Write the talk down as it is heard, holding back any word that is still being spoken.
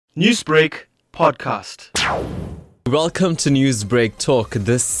Newsbreak Podcast. Welcome to Newsbreak Talk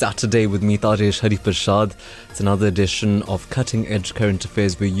this Saturday with me, Taresh Harreeparshad. It's another edition of Cutting Edge Current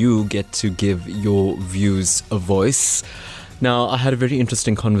Affairs where you get to give your views a voice. Now, I had a very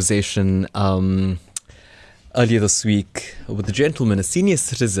interesting conversation earlier this week with a gentleman, a senior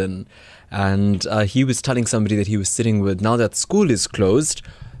citizen, and he was telling somebody that he was sitting with, now that school is closed,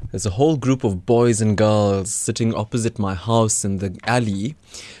 there's a whole group of boys and girls sitting opposite my house in the alley,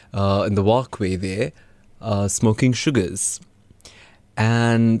 in the walkway there, smoking sugars.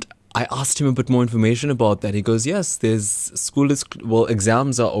 And I asked him a bit more information about that. He goes, yes,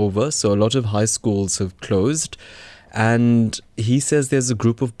 exams are over, so a lot of high schools have closed. And he says there's a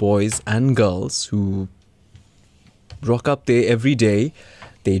group of boys and girls who rock up there every day.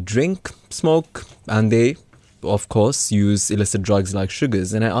 They drink, smoke, and they, of course, use illicit drugs like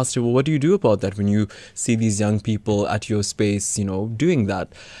sugars. And I asked him, well, what do you do about that when you see these young people at your space, doing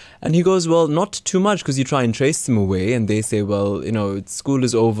that? And he goes, well, not too much, because you try and trace them away and they say, well, school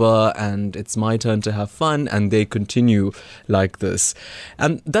is over and it's my turn to have fun, and they continue like this.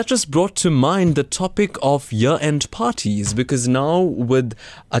 And that just brought to mind the topic of year-end parties, because now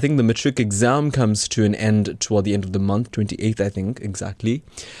I think the matric exam comes to an end toward the end of the month, 28th, I think, exactly.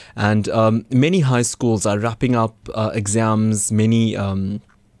 And many high schools are wrapping up exams. Many, I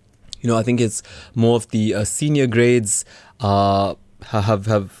think it's more of the senior grades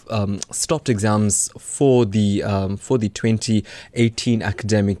have stopped exams for the 2018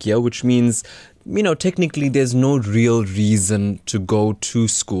 academic year, which means technically there's no real reason to go to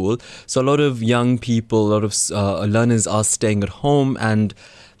school. So a lot of young people, a lot of learners are staying at home and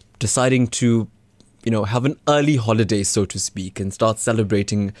deciding to have an early holiday, so to speak, and start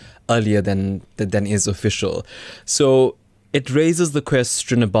celebrating earlier than is official. So it raises the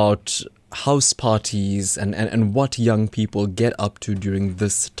question about house parties and what young people get up to during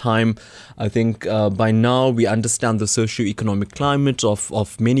this time. I think by now we understand the socio-economic climate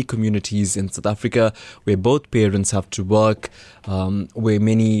of many communities in South Africa, where both parents have to work, where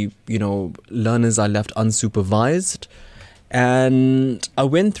many learners are left unsupervised. And I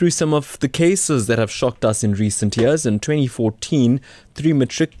went through some of the cases that have shocked us in recent years. In 2014, 3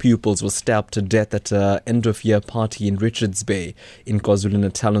 matric pupils were stabbed to death at an end-of-year party in Richards Bay in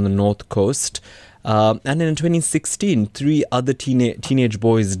KwaZulu-Natal on the north coast. And in 2016, 3 other teenage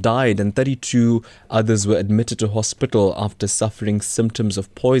boys died and 32 others were admitted to hospital after suffering symptoms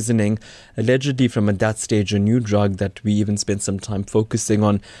of poisoning, allegedly from, at that stage, a new drug that we even spent some time focusing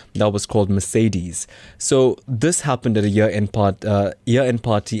on that was called Mercedes. So this happened at a year-end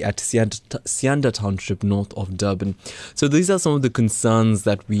party at Sianda Township, north of Durban. So these are some of the concerns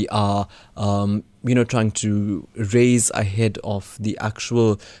that we are trying to raise ahead of the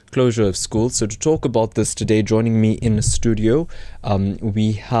actual closure of schools. So to talk about this today, joining me in the studio,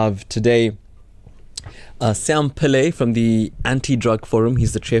 we have today Sam Pillay from the Anti-Drug Forum.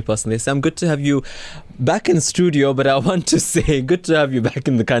 He's the chairperson there. Sam, good to have you back in studio, but I want to say good to have you back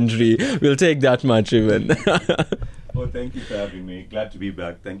in the country. We'll take that much even. Well, thank you for having me. Glad to be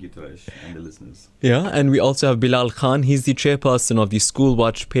back. Thank you, Taresh, and the listeners. Yeah, and we also have Bilal Khan. He's the chairperson of the School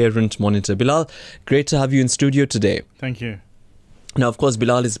Watch Parent Monitor. Bilal, great to have you in studio today. Thank you. Now, of course,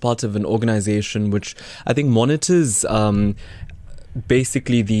 Bilal is part of an organization which I think monitors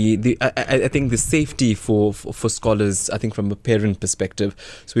basically I think the safety for scholars, I think from a parent perspective.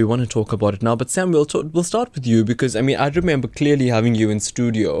 So we want to talk about it now. But Sam, we'll start with you, because I remember clearly having you in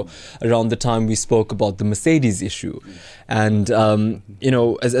studio around the time we spoke about the Mercedes issue. And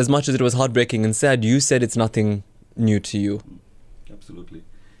as much as it was heartbreaking and sad, you said it's nothing new to you. Absolutely.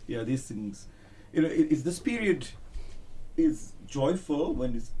 Yeah, these things, this period is joyful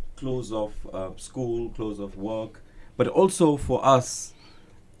when it's close of school, close of work. But also for us,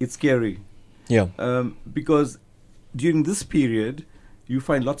 it's scary. Yeah. Because during this period, you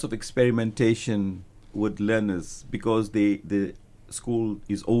find lots of experimentation with learners, because the school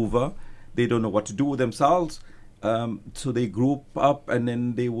is over. They don't know what to do with themselves. So they group up and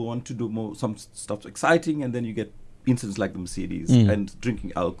then they want to do some stuff exciting. And then you get incidents like the Mercedes and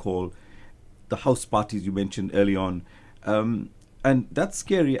drinking alcohol, the house parties you mentioned early on. And that's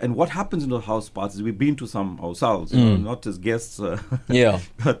scary. And what happens in those house parties, we've been to some ourselves, not as guests,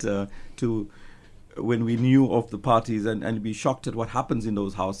 but when we knew of the parties and be shocked at what happens in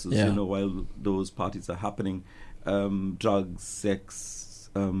those houses, while those parties are happening. Drugs, sex,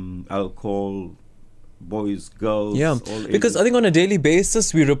 alcohol, boys, girls. Yeah, because I think on a daily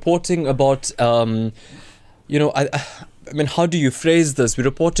basis, we're reporting about, how do you phrase this? We're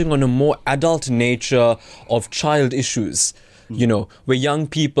reporting on a more adult nature of child issues. you know, where young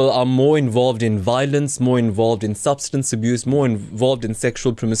people are more involved in violence, more involved in substance abuse, more involved in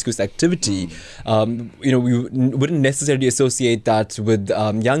sexual promiscuous activity. You know, we wouldn't necessarily associate that with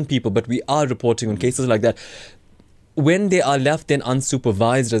young people, but we are reporting on cases like that. When they are left then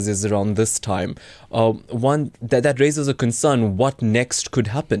unsupervised, as is around this time, that raises a concern. What next could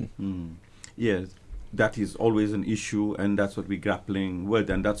happen? Yes, that is always an issue, and that's what we're grappling with,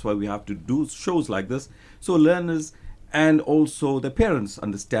 and that's why we have to do shows like this, so learners and also the parents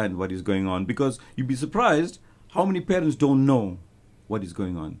understand what is going on, because you'd be surprised how many parents don't know what is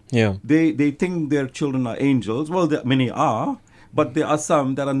going on. Yeah. They think their children are angels. Well, many are, but there are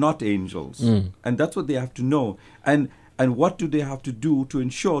some that are not angels, and that's what they have to know. And what do they have to do to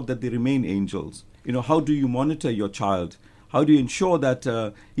ensure that they remain angels? You know, how do you monitor your child? How do you ensure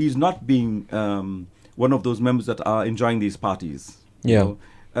that he's not being one of those members that are enjoying these parties? Yeah. You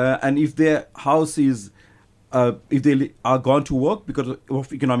know? And if their house is, if they are gone to work because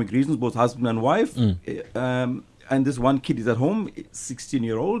of economic reasons, both husband and wife, and this one kid is at home,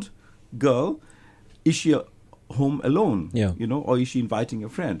 16-year-old girl, is she home alone? Yeah. You know, or is she inviting her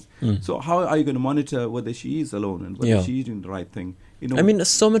friends? So how are you going to monitor whether she is alone and whether she is doing the right thing? You know, I mean,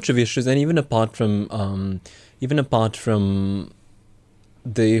 so much of issues, and even apart from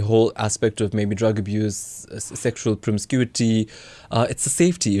the whole aspect of maybe drug abuse, sexual promiscuity, it's a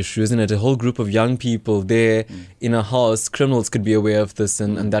safety issue, isn't it? A whole group of young people there in a house, criminals could be aware of this,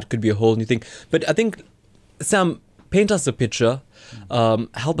 and that could be a whole new thing. But I think, Sam, paint us a picture,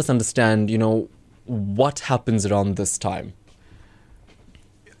 help us understand, you know, what happens around this time.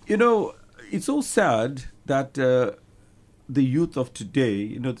 You know, it's so sad that the youth of today,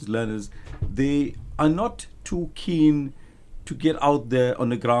 you know, the learners, they are not too keen to get out there on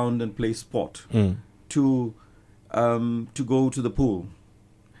the ground and play sport, to go to the pool.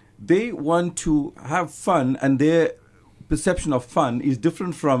 They want to have fun, and their perception of fun is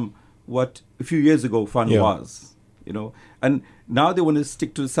different from what a few years ago fun was, you know. And now they want to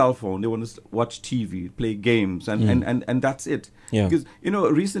stick to the cell phone. They want to watch TV, play games, and that's it. Yeah. Because, you know,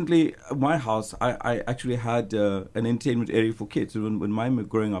 recently, my house, I actually had an entertainment area for kids. When mine were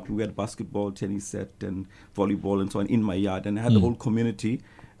growing up, we had basketball, tennis set, and volleyball and so on in my yard. And I had the whole community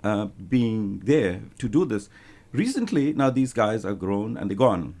being there to do this. Recently, now these guys are grown and they're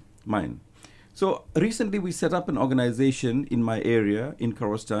gone, mine. So recently we set up an organization in my area in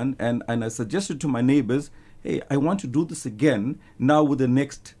Karostan, and I suggested to my neighbors, hey, I want to do this again now with the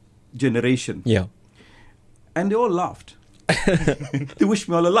next generation. Yeah. And they all laughed. They wished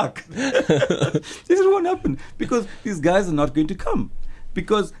me all the luck. This won't happen because these guys are not going to come,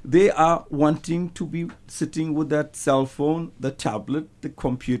 because they are wanting to be sitting with that cell phone, the tablet, the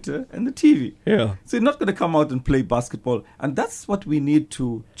computer, and the TV. Yeah. So they're not going to come out and play basketball. And that's what we need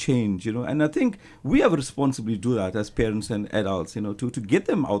to change, you know. And I think we have a responsibility to do that as parents and adults, you know, to get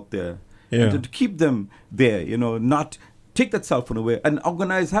them out there. Yeah. And to keep them there, you know, not take that cell phone away and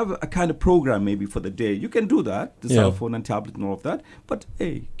organize, have a kind of program maybe for the day. You can do that, the cell phone and tablet and all of that. But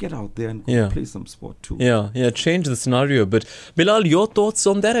hey, get out there and play some sport too. Yeah, change the scenario. But Bilal, your thoughts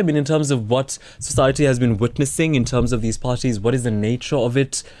on that? I mean, in terms of what society has been witnessing in terms of these parties, what is the nature of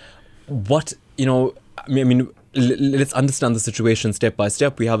it? What, you know, I mean, let's understand the situation step by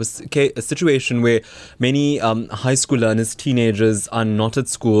step. We have a situation where many high school learners, teenagers, are not at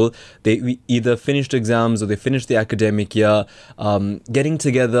school. They either finished exams or they finished the academic year, getting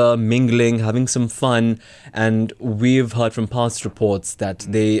together, mingling, having some fun. And we've heard from past reports that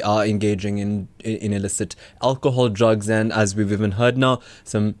they are engaging in illicit alcohol, drugs, and, as we've even heard now,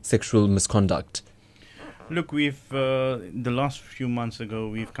 some sexual misconduct. Look, the last few months ago,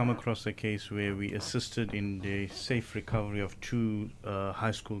 we've come across a case where we assisted in the safe recovery of two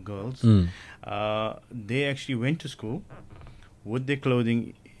high school girls. They actually went to school with their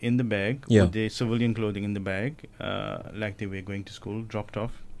clothing in the bag, with their civilian clothing in the bag, like they were going to school, dropped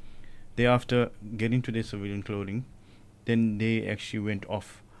off. Thereafter, getting to their civilian clothing, then they actually went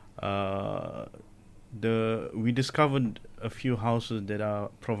off. We discovered a few houses that are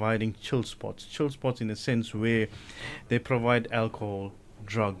providing chill spots in a sense where they provide alcohol,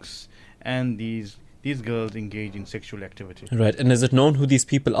 drugs, and these girls engage in sexual activity. Right, and is it known who these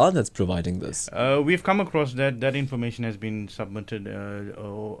people are that's providing this? We've come across that information has been submitted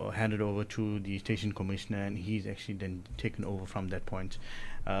or handed over to the station commissioner, and he's actually then taken over from that point.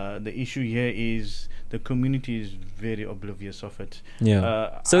 The issue here is the community is very oblivious of it.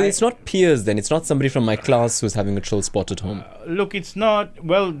 So it's not peers then? It's not somebody from my class who's having a chill spot at home? Look, it's not.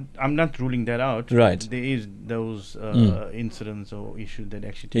 Well, I'm not ruling that out. Right. There is those incidents or issues that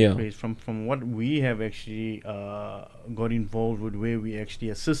actually take place. From what we have actually got involved with, where we actually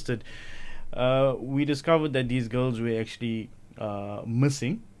assisted, we discovered that these girls were actually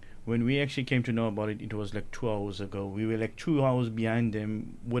missing. When we actually came to know about it, it was like 2 hours ago. We were like 2 hours behind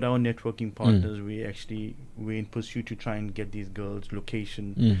them with our networking partners. We're in pursuit to try and get these girls'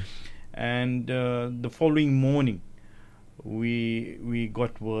 location. And the following morning, we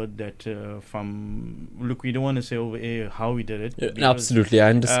got word that we don't want to say over air how we did it. Absolutely, I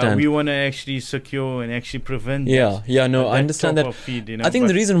understand. We want to actually secure and actually prevent I understand that. Feed, I think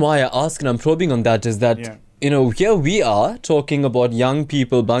the reason why I ask and I'm probing on that is that here we are talking about young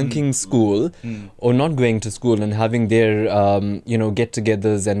people bunking school or not going to school and having their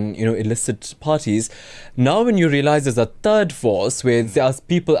get-togethers and illicit parties. Now when you realize there's a third force where there's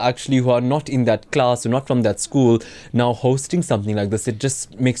people actually who are not in that class or not from that school now hosting something like this, it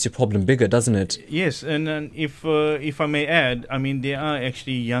just makes your problem bigger, doesn't it? Yes, and if I may add, I mean, there are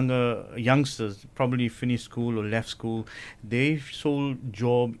actually youngsters probably finished school or left school. Their sole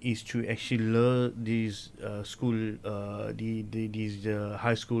job is to actually lure these these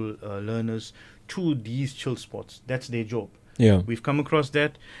high school learners to these chill spots. That's their job. Yeah, we've come across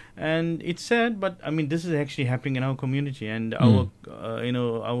that, and it's sad, but I mean, this is actually happening in our community, and our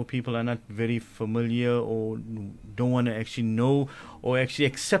people are not very familiar or don't want to actually know or actually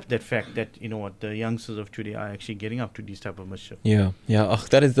accept that fact that the youngsters of today are actually getting up to these type of mischief.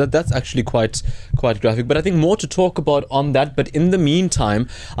 That's actually quite graphic. But I think more to talk about on that. But in the meantime,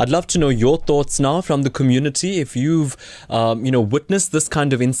 I'd love to know your thoughts now from the community. If you've witnessed this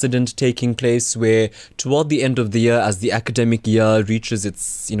kind of incident taking place, where toward the end of the year, as the academic year reaches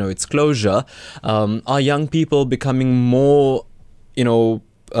its closure, are young people becoming more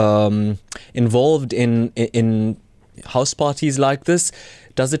involved in house parties like this?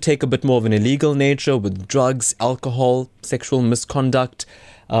 Does it take a bit more of an illegal nature with drugs, alcohol, sexual misconduct?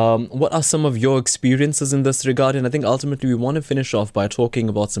 What are some of your experiences in this regard? And I think ultimately we want to finish off by talking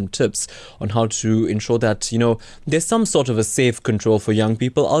about some tips on how to ensure that, there's some sort of a safe control for young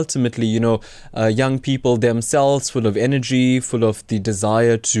people. Ultimately, young people themselves, full of energy, full of the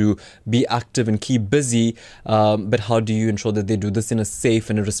desire to be active and keep busy. But how do you ensure that they do this in a safe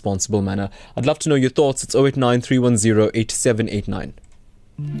and a responsible manner? I'd love to know your thoughts. It's 089 310 8789.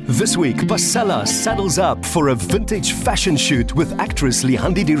 This week, Pasella saddles up for a vintage fashion shoot with actress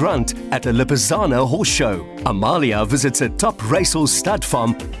Lihandi Durant at a Lipizana horse show. Amalia visits a top racehorse stud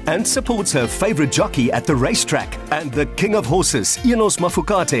farm and supports her favourite jockey at the racetrack. And the king of horses, Enos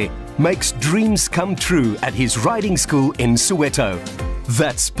Mafukate, makes dreams come true at his riding school in Soweto.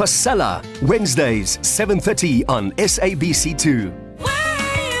 That's Pasella, Wednesdays, 7:30 on SABC2.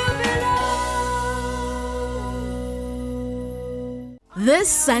 This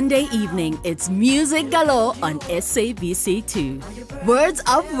Sunday evening, it's Music Galore on SABC2. Words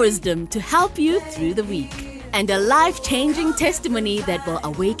of wisdom to help you through the week. And a life-changing testimony that will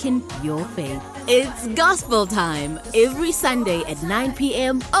awaken your faith. It's gospel time every Sunday at 9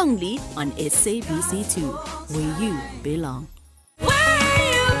 p.m. only on SABC2, where you belong.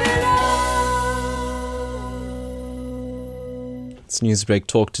 It's Newsbreak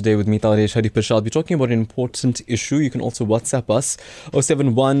Talk today with me, Taresh Harreeparshad. We're talking about an important issue. You can also WhatsApp us,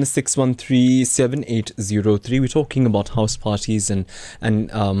 071 613 7803. We're talking about house parties and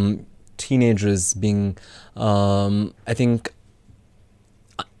teenagers being, I think,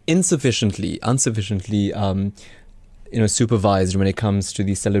 insufficiently, supervised when it comes to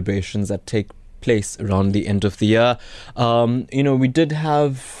these celebrations that take place around the end of the year. We did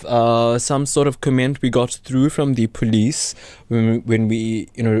have some sort of comment we got through from the police when we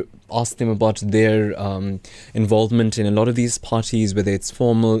asked them about their involvement in a lot of these parties, whether it's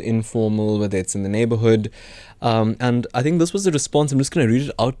formal, informal, whether it's in the neighborhood. And I think this was the response. I'm just going to read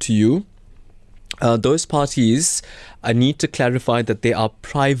it out to you. Those parties, I need to clarify that they are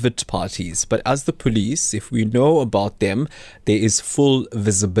private parties, but as the police, if we know about them, there is full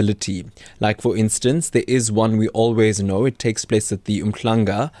visibility. Like, for instance, there is one we always know. It takes place at the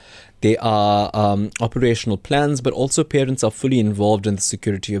Umhlanga. There are operational plans, but also parents are fully involved in the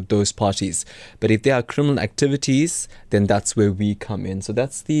security of those parties. But if there are criminal activities, then that's where we come in. So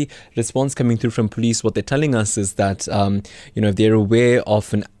that's the response coming through from police. What they're telling us is that, if they're aware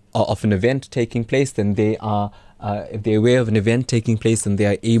of an event taking place, then they are, if they're aware of an event taking place, then they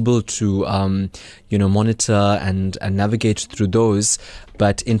are able to, monitor and navigate through those.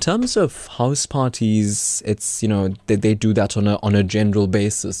 But in terms of house parties, it's, they do that on a general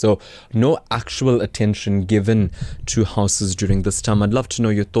basis. So no actual attention given to houses during this time. I'd love to know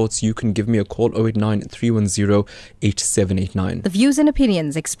your thoughts. You can give me a call, 089 310 8789. The views and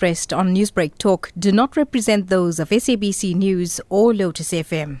opinions expressed on Newsbreak Talk do not represent those of SABC News or Lotus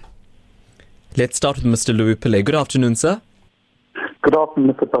FM. Let's start with Mr. Louis Pillay. Good afternoon, sir. Good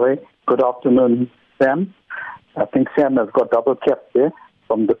afternoon, Mr. Pillay. Good afternoon, Sam. I think Sam has got double cap there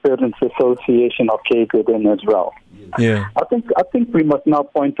from the Parents Association of KZN as well. Yeah. I think we must now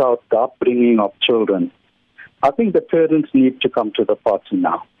point out the upbringing of children. I think the parents need to come to the party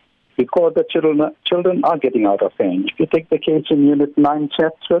now because the children are getting out of hand. If you take the case in Unit 9,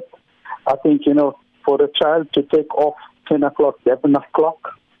 Chatsworth, I think, for a child to take off 10 o'clock, 11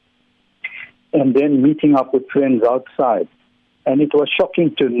 o'clock, and then meeting up with friends outside. And it was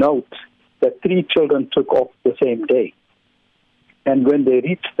shocking to note that 3 children took off the same day. And when they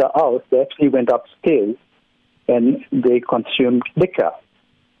reached the house, they actually went upstairs and they consumed liquor.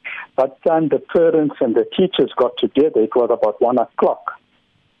 But then the parents and the teachers got together. It was about 1 o'clock.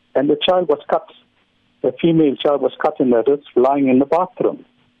 And the child was cut, the female child was cut in the wrist, lying in the bathroom.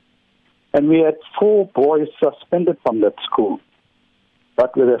 And we had 4 boys suspended from that school.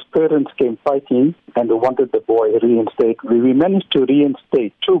 But whereas parents came fighting and they wanted the boy reinstated, we managed to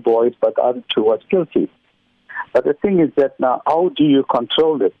reinstate 2 boys, but the other 2 was guilty. But the thing is that now, how do you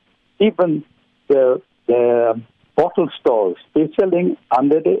control it? Even the bottle stores, they're selling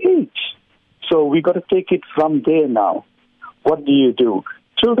under the age. So we got to take it from there now. What do you do?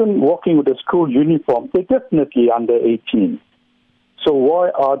 Children walking with a school uniform, they're definitely under 18. So why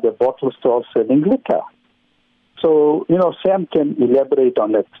are the bottle stores selling liquor? So, Sam can elaborate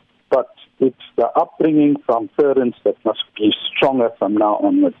on it, but it's the upbringing from parents that must be stronger from now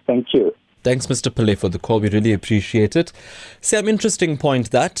onwards. Thank you. Thanks, Mr. Pillay, for the call. We really appreciate it. Sam, interesting point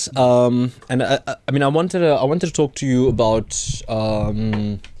that. And I wanted to talk to you about,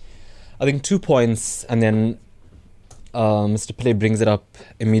 I think 2 points, and then Mr. Pillay brings it up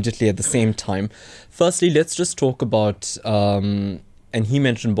immediately at the same time. Firstly, let's just talk about, and he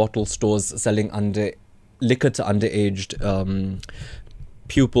mentioned bottle stores selling liquor to underaged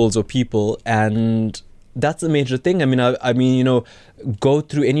pupils or people, and that's a major thing. Go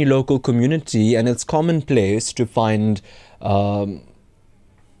through any local community and it's commonplace to find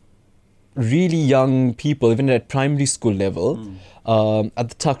really young people, even at primary school level, at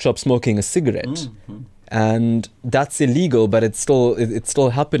the tuck shop smoking a cigarette. Mm-hmm. And that's illegal, but it's still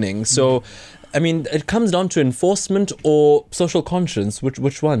happening. So, it comes down to enforcement or social conscience.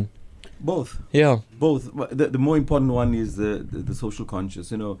 Which one? Both. Yeah. Both. The more important one is the social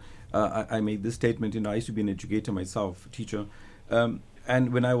conscious. I made this statement. I used to be an educator myself, teacher.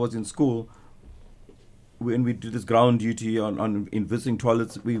 And when I was in school, when we do this ground duty in visiting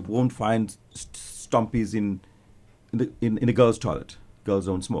toilets, we won't find stompies in the girls' toilet. Girls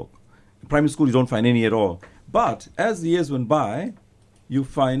don't smoke. In primary school, you don't find any at all. But as the years went by, you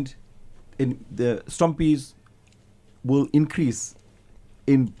find the stompies will increase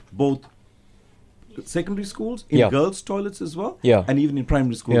in both secondary schools, in girls' toilets as well, and even in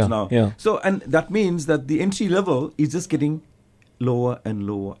primary schools now. Yeah. So, and that means that the entry level is just getting lower and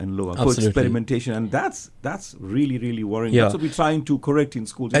lower and lower for experimentation, and that's really, really worrying. That's what we're trying to correct in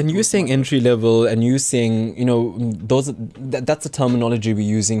schools. And you're saying entry level, and you're saying, that's the terminology we're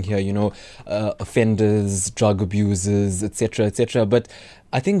using here, offenders, drug abusers, etc., etc. But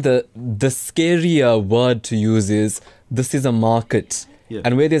I think the scarier word to use is this is a market. Yeah.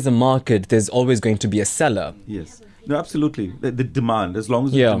 And where there's a market, there's always going to be a seller. Yes. No, absolutely. The demand. As long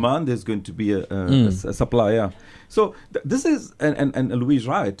as there's demand, there's going to be a supply. Yeah. So this is, and Louis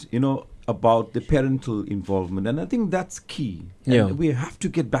right, about the parental involvement. And I think that's key. And we have to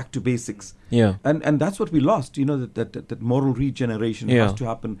get back to basics. Yeah. And that's what we lost, that moral regeneration has to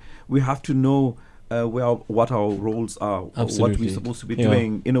happen. We have to know what our roles are, what we're supposed to be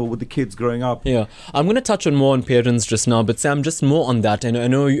doing, with the kids growing up. Yeah, I'm going to touch on more on parents just now, but Sam, just more on that. And I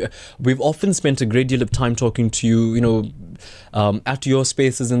know we've often spent a great deal of time talking to you, at your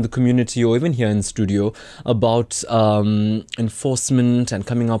spaces in the community or even here in studio about enforcement and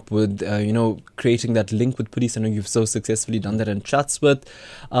coming up with, creating that link with police. I know you've so successfully done that in Chatsworth.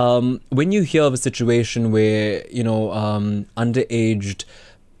 When you hear of a situation where, underaged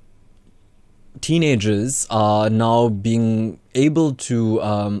teenagers are now being able to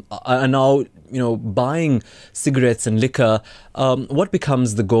are now buying cigarettes and liquor, what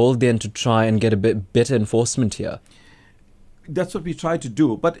becomes the goal then to try and get a bit better enforcement here? That's what we try to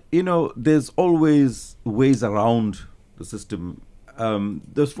do, but there's always ways around the system. The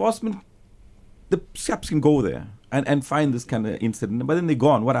enforcement, the SAPs can go there and find this kind of incident, but then they're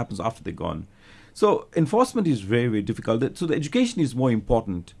gone. What happens after they're gone? So enforcement is very, very difficult. So the education is more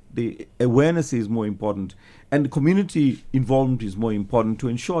important. The awareness is more important. And the community involvement is more important to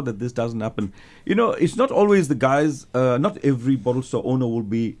ensure that this doesn't happen. It's not always the guys, not every bottle store owner will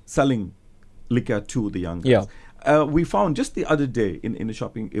be selling liquor to the young guys. Yeah. We found just the other day in the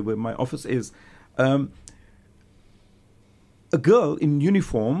shopping, where my office is, a girl in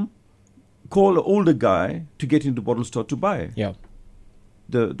uniform call an older guy to get into the bottle store to buy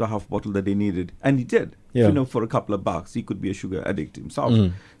the half bottle that they needed. And he did. For a couple of bucks. He could be a sugar addict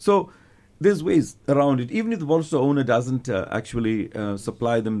himself. So there's ways around it. Even if the bottle store owner doesn't actually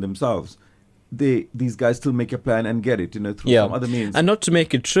supply them themselves, these guys still make a plan and get it, through some other means. And not to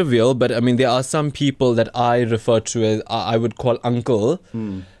make it trivial, but I mean, there are some people that I refer to as, I would call uncle,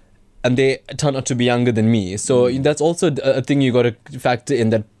 and they turn out to be younger than me. So that's also a thing you got to factor in,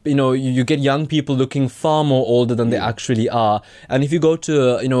 that, you get young people looking far more older than they actually are. And if you go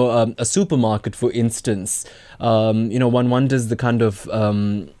to, a supermarket, for instance, one wonders the kind of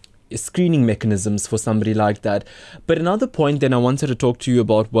screening mechanisms for somebody like that. But another point then I wanted to talk to you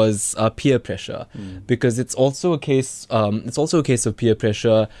about was peer pressure, because it's also a case of peer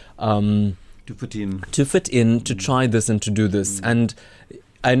pressure to fit in, to try this and to do this. And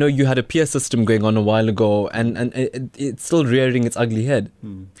I know you had a peer system going on a while ago, and it's still rearing its ugly head.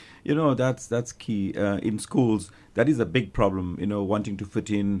 That's key in schools. That is a big problem, wanting to fit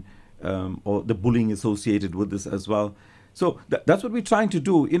in, or the bullying associated with this as well. So that's what we're trying to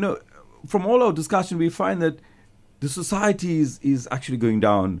do. From all our discussion, we find that the society is actually going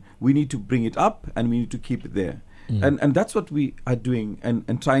down. We need to bring it up, and we need to keep it there. And that's what we are doing,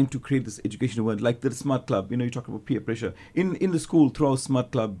 and trying to create this education event, like the Smart Club. You talk about peer pressure. In the school, through our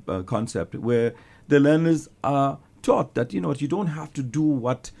Smart Club concept, where the learners are taught that, you don't have to do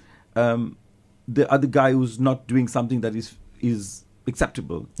what the other guy who's not doing something that is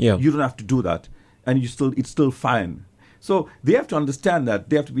acceptable. You don't have to do that, and it's still fine. So they have to understand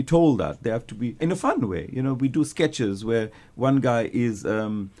that. They have to be told that. They have to be in a fun way. We do sketches where one guy is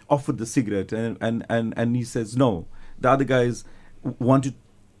offered the cigarette and he says no. The other guys want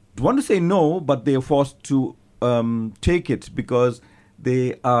to say no, but they are forced to take it because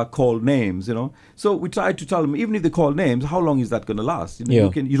they are called names. So we try to tell them, even if they call names, how long is that going to last?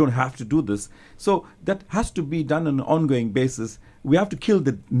 You don't have to do this. So that has to be done on an ongoing basis. We have to kill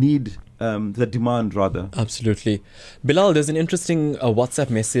the need. The demand, rather. Absolutely. Bilal, there's an interesting WhatsApp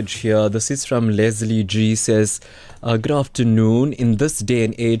message here. This is from Leslie G. Says, good afternoon. In this day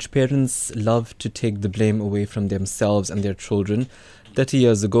and age, parents love to take the blame away from themselves and their children. 30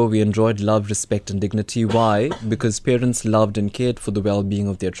 years ago, we enjoyed love, respect and dignity. Why? Because parents loved and cared for the well-being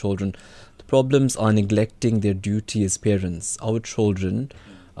of their children. The problems are neglecting their duty as parents. Our children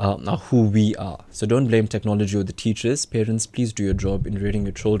are who we are. So don't blame technology or the teachers. Parents, please do your job in rearing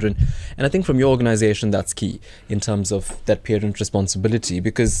your children. And I think from your organization, that's key in terms of that parent responsibility,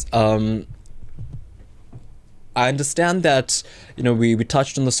 because I understand that, we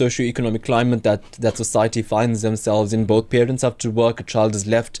touched on the socio-economic climate that society finds themselves in. Both parents have to work, a child is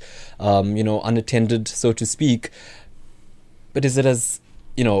left, unattended, so to speak. But is it as,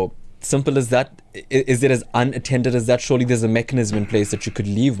 simple as that? Is it as unattended as that? Surely there's a mechanism in place that you could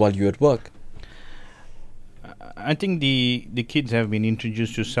leave while you're at work. I think the kids have been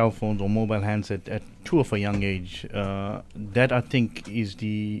introduced to cell phones or mobile handsets at too of a young age. That, I think, is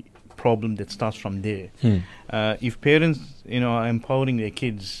the problem that starts from there. If parents, are empowering their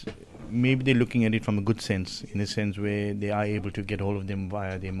kids, maybe they're looking at it from a good sense, in a sense where they are able to get hold of them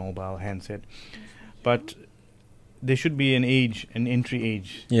via their mobile handset. But there should be an entry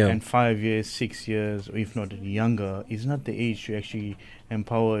age, and 5 years, 6 years, or if not younger, is not the age to actually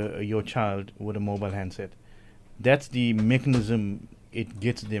empower your child with a mobile handset. That's the mechanism it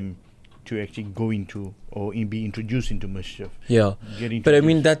gets them to actually go into or be introduced into mischief. But I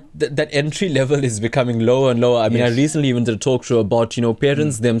mean, that entry level is becoming lower and lower. I mean, I recently even did a talk show about,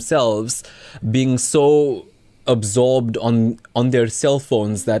 parents themselves being so absorbed on their cell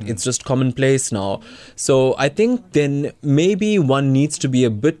phones that it's just commonplace now. So I think then maybe one needs to be a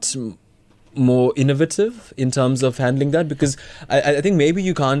bit more innovative in terms of handling that, because I think maybe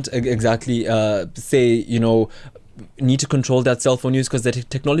you can't exactly say, need to control that cell phone use, because the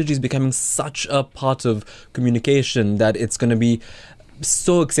technology is becoming such a part of communication that it's going to be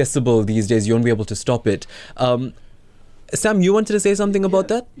so accessible these days, you won't be able to stop it. Sam, you wanted to say something about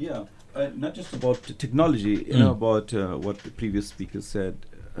that? Not just about technology, about what the previous speaker said,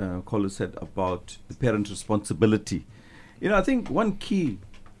 caller said about the parent responsibility. I think one key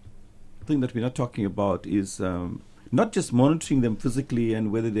thing that we're not talking about is not just monitoring them physically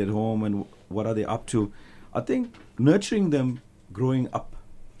and whether they're at home and what are they up to. I think nurturing them growing up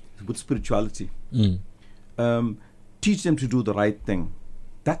with spirituality. Teach them to do the right thing.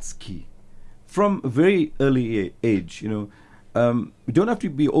 That's key. From a very early age, you don't have to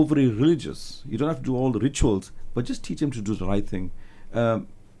be overly religious. You don't have to do all the rituals, but just teach them to do the right thing.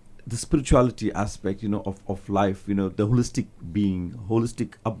 The spirituality aspect, of life, the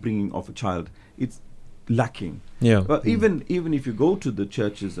holistic upbringing of a child. It's lacking. Yeah. But even if you go to the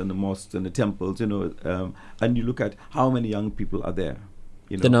churches and the mosques and the temples, and you look at how many young people are there,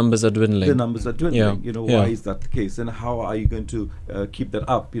 the numbers are dwindling. Why is that the case? And how are you going to keep that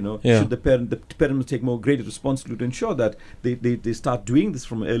up? Should the parents take more greater responsibility to ensure that they start doing this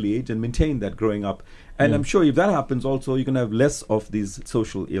from an early age and maintain that growing up? And I'm sure if that happens also, you're going to have less of these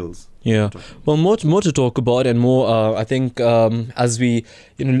social ills. Yeah. Well, more to talk about, and more, I think, as we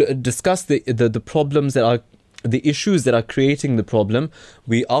discuss the problems that are the issues that are creating the problem,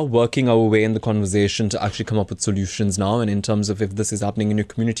 we are working our way in the conversation to actually come up with solutions now. And in terms of if this is happening in your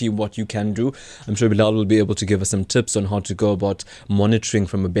community, what you can do, I'm sure Bilal will be able to give us some tips on how to go about monitoring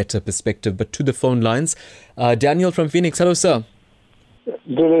from a better perspective. But to the phone lines, Daniel from Phoenix. Hello, sir.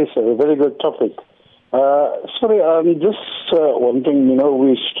 Good day, sir. A very good topic. Sorry, I'm just wondering,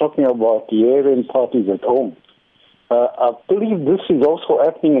 we're talking about the year-end parties at home. I believe this is also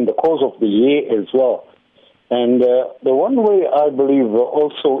happening in the course of the year as well. And the one way I believe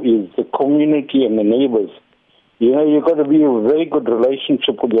also is the community and the neighbors. You've got to be a very good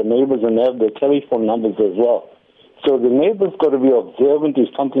relationship with your neighbors and have their telephone numbers as well. So the neighbors got to be observant if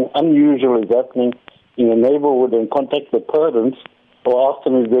something unusual is happening in the neighborhood and contact the parents or ask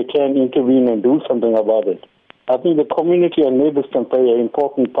them if they can intervene and do something about it. I think the community and neighbors can play an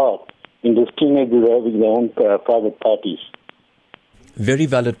important part in this teenagers having their own private parties. Very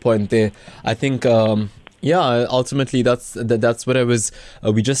valid point there. I think... ultimately that's what I was.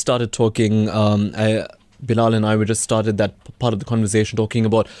 We just started talking. Bilal and I just started that part of the conversation talking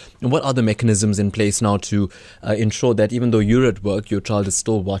about what are the mechanisms in place now to ensure that even though you're at work, your child is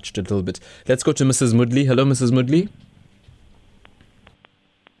still watched a little bit. Let's go to Mrs. Mudley. Hello, Mrs. Mudley.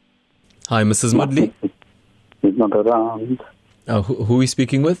 Hi, Mrs. Mudley. He's not around. Who are we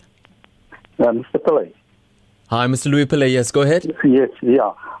speaking with? Mr. Pillay. Hi, Mr. Louis Pillay. Yes, go ahead. Yes,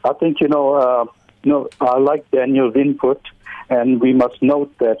 yeah. I think, I like Daniel's input, and we must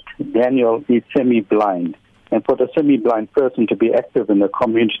note that Daniel is semi-blind. And for the semi-blind person to be active in the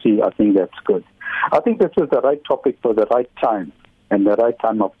community, I think that's good. I think this is the right topic for the right time, and the right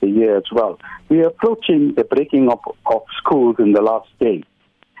time of the year as well. We are approaching the breaking up of schools in the last day,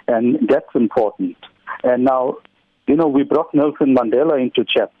 and that's important. And now, we brought Nelson Mandela into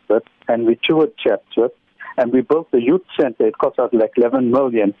Chatsworth, and we toured Chatsworth, and we built the youth center. It cost us like 11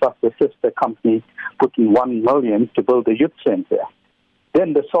 million, plus the sister company put in 1 million to build the youth center.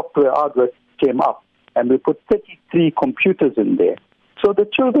 Then the software hardware came up, and we put 33 computers in there. So the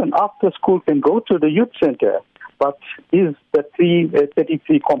children after school can go to the youth center, but is the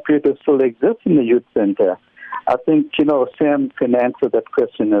 33 computers still exist in the youth center? I think, Sam can answer that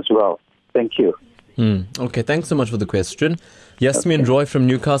question as well. Thank you. Okay, thanks so much for the question. Yasmin Roy from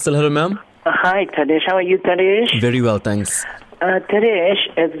Newcastle. Hello, ma'am. Hi, Taresh. How are you, Taresh? Very well, thanks. Taresh,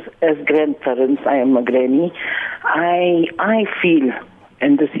 as grandparents, I am a granny. I feel,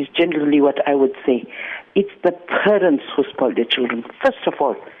 and this is generally what I would say, it's the parents who spoil their children. First of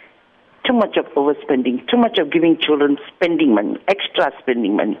all, too much of overspending, too much of giving children spending money, extra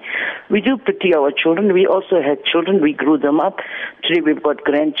spending money. We do pity our children. We also had children. We grew them up. Today we've got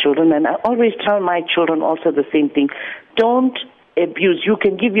grandchildren, and I always tell my children also the same thing. Don't abuse. You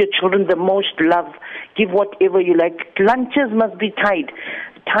can give your children the most love. Give whatever you like. Lunches must be tied.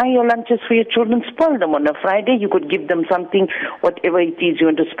 Tie your lunches for your children. Spoil them on a Friday. You could give them something, whatever it is you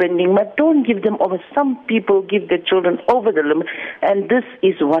want to spending, but don't give them over. Some people give their children over the limit, and this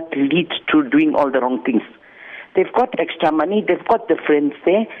is what leads to doing all the wrong things. They've got extra money. They've got the friends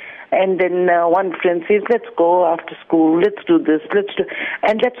there. And then one friend says, let's go after school, let's do this,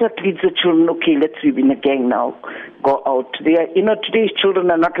 and that's what leads the children, okay, let's be in a gang now, go out. They are, today's children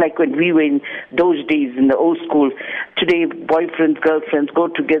are not like when we were in those days in the old school. Today, boyfriends, girlfriends go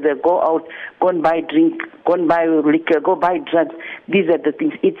together, go out, go and buy drink, go and buy liquor, go buy drugs. These are the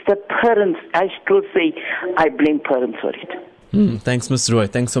things. It's the parents. I still say I blame parents for it. Thanks, Mr. Roy.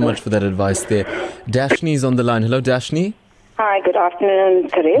 Thanks so much for that advice there. Dashni is on the line. Hello, Dashni. Hi, good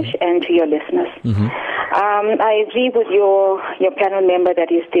afternoon, Taresh, and to your listeners. I agree with your panel member that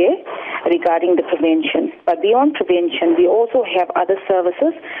is there regarding the prevention. But beyond prevention, we also have other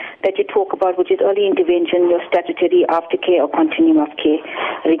services that you talk about, which is early intervention, your statutory aftercare or continuum of care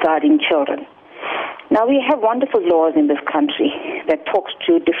regarding children. Now, we have wonderful laws in this country that talks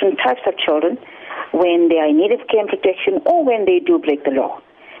to different types of children when they are in need of care and protection or when they do break the law.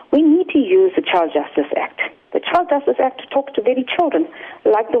 We need to use the Child Justice Act. The Child Justice Act talks to very children,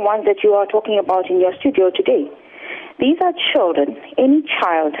 like the ones that you are talking about in your studio today. These are children, any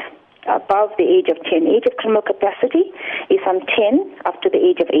child above the age of 10. Age of criminal capacity is from 10 up to the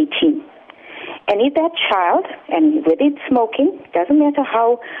age of 18. And if that child, and whether it's smoking, doesn't matter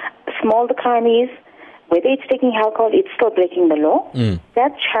how small the crime is, whether it's taking alcohol, it's still breaking the law.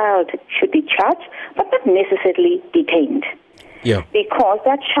 That child should be charged, but not necessarily detained. Yeah. Because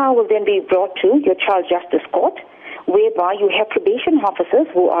that child will then be brought to your child justice court, whereby you have probation officers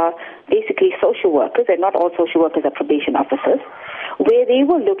who are basically social workers, and not all social workers are probation officers, where they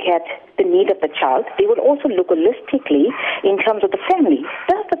will look at the need of the child. They will also look holistically in terms of the family.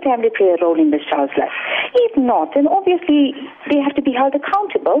 Does the family play a role in this child's life? If not, then obviously they have to be held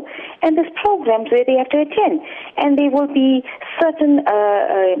accountable, and there's programs where they have to attend. And there will be certain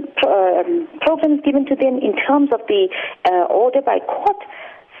programs given to them in terms of the order by court.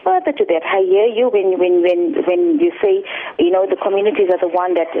 Further to that, I hear you when you say, the communities are the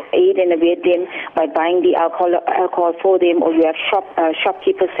one that aid and abet them by buying the alcohol for them, or you have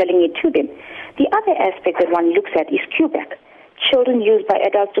shopkeepers selling it to them. The other aspect that one looks at is QBAC, children used by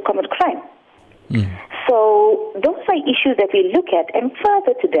adults to commit crime. So those are issues that we look at. And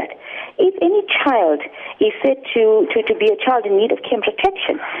further to that, if any child is said to be a child in need of care and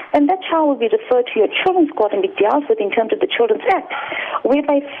protection, then that child will be referred to your children's court and be dealt with in terms of the Children's Act,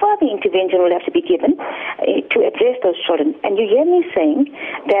 whereby further intervention will have to be given to address those children. And you hear me saying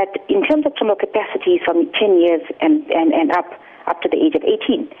that in terms of criminal capacity from 10 years and up to the age of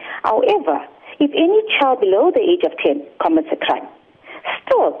 18. However, if any child below the age of 10 commits a crime,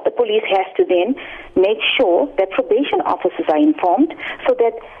 still, the police has to then make sure that probation officers are informed so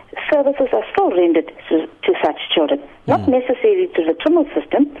that services are still rendered to such children. Not necessarily to the criminal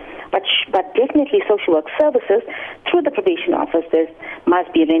system, but definitely social work services through the probation officers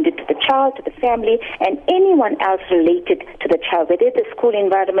must be rendered to the child, to the family, and anyone else related to the child, whether it's the school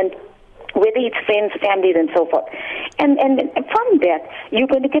environment, whether it's friends, families, and so forth. And from that, you're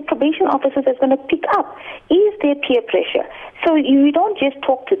going to get probation officers that's going to pick up, is there peer pressure? So you don't just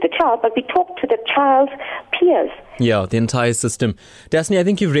talk to the child, but we talk to the child's peers. Yeah, the entire system. Dasni, I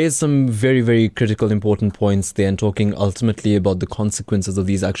think you've raised some very, very critical, important points there and talking ultimately about the consequences of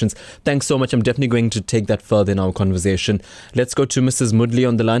these actions. Thanks so much. I'm definitely going to take that further in our conversation. Let's go to Mrs. Mudley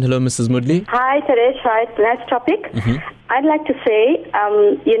on the line. Hello, Mrs. Mudley. Hi, Taresh. Hi, nice topic. I'd like to say,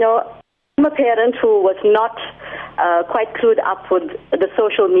 I'm a parent who was not quite clued up with the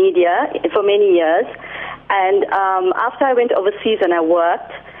social media for many years. And after I went overseas and I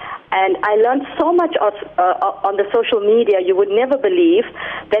worked, and I learned so much on the social media, you would never believe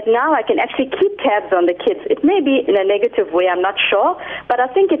that now I can actually keep tabs on the kids. It may be in a negative way, I'm not sure, but I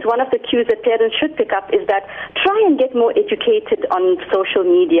think it's one of the cues that parents should pick up is that try and get more educated on social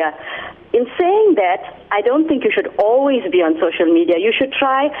media. In saying that, I don't think you should always be on social media. You should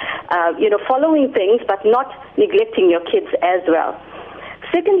try, following things, but not neglecting your kids as well.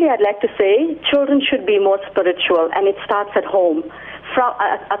 Secondly, I'd like to say children should be more spiritual, and it starts at home.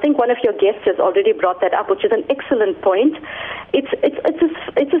 I think one of your guests has already brought that up, which is an excellent point. It's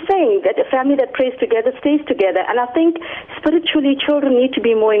a saying that a family that prays together stays together, and I think spiritually children need to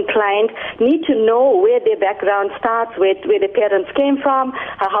be more inclined, need to know where their background starts, where their parents came from,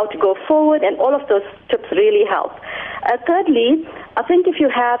 how to go forward, and all of those tips really help. Thirdly, I think if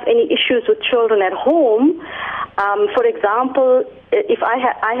you have any issues with children at home, for example, if I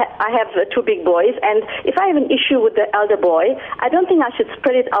have two big boys, and if I have an issue with the elder boy, I don't think I should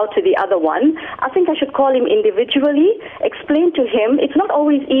spread it out to the other one. I think I should call him individually, explain to him. It's not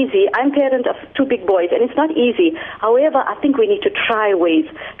always easy. I'm parent of two big boys, and it's not easy. However, I think we need to try ways.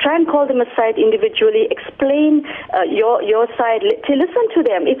 Try and call them aside individually, explain your side, to listen to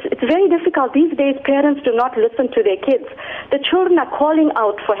them. It's very difficult. These days, parents do not listen to their kids. The children are calling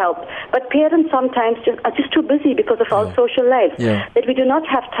out for help, but parents sometimes are just too busy because of our social lives. That we do not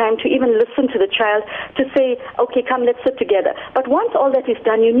have time to even listen to the child to say, okay, come, let's sit together. But once all that is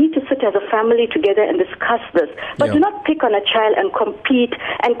done, you need to sit as a family together and discuss this. But do not pick on a child and compete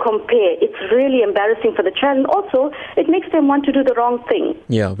and compare. It's really embarrassing for the child, and also it makes them want to do the wrong thing.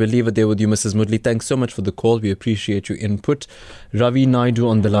 Yeah, we'll leave it there with you, Mrs. Mudley. Thanks so much for the call. We appreciate your input. Ravi Naidu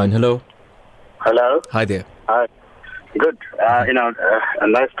on the line. Hello. Hello. Hi there. Hi. Good. A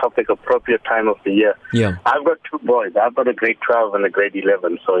nice topic, appropriate time of the year. Yeah. I've got two boys. I've got a grade 12 and a grade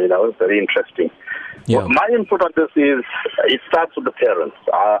 11, so, it's very interesting. Yeah. Well, my input on this is, it starts with the parents.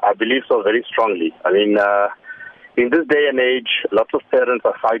 I believe so very strongly. I mean, in this day and age, lots of parents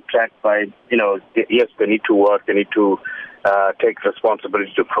are sidetracked by, yes, they need to work, they need to take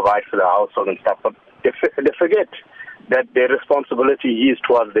responsibility to provide for the household and stuff, but they forget that their responsibility is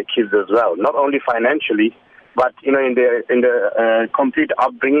towards their kids as well, not only financially, but in the complete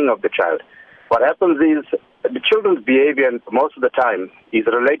upbringing of the child. What happens is the children's behavior most of the time is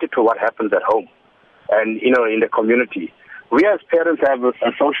related to what happens at home and in the community. We as parents have a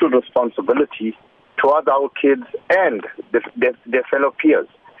social responsibility towards our kids and their fellow peers.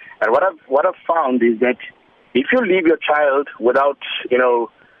 And what I've found is that if you leave your child without,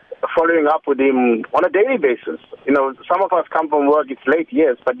 following up with him on a daily basis, some of us come from work, it's late,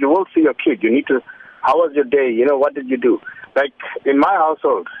 yes, but you will see your kid. You need to, how was your day? What did you do? Like in my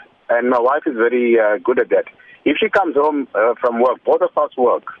household, and my wife is very good at that. If she comes home from work, both of us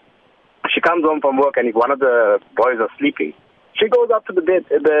work. She comes home from work, and if one of the boys are sleeping, she goes up to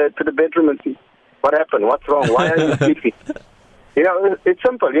the bedroom and sees what happened, what's wrong, why are you sleeping? It's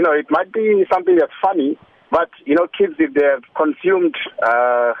simple. It might be something that's funny, but kids, if they have consumed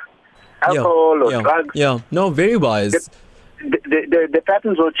alcohol or drugs, no, very wise. The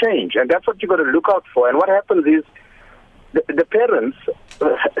patterns will change, and that's what you got to look out for. And what happens is the parents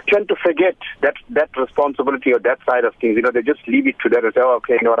tend to forget that responsibility or that side of things. They just leave it to them and say, "Oh,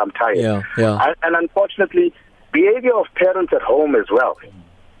 okay, I'm tired." And unfortunately, behavior of parents at home as well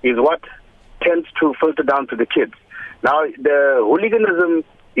is what tends to filter down to the kids. Now, the hooliganism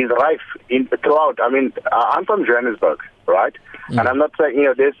is rife throughout. I mean, I'm from Johannesburg, right? And I'm not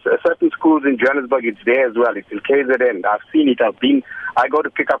saying, there's certain schools in Johannesburg, it's there as well. It's in KZN. I've seen it. I go to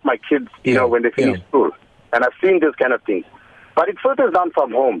pick up my kids, when they finish school. And I've seen this kind of things. But it filters down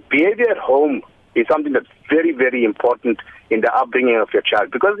from home. Behavior at home is something that's very, very important in the upbringing of your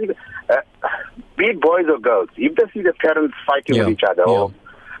child. Because be it boys or girls, if they see the parents fighting with each other,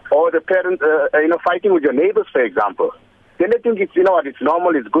 or the parents, fighting with your neighbors, for example, then they think it's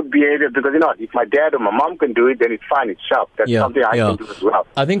normal, it's good behavior, because if my dad or my mom can do it, then it's fine, it's sharp. That's something I can do as well.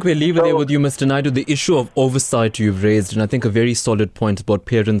 I think we'll leave it there with you, Mr. Naidu. The issue of oversight you've raised, and I think a very solid point about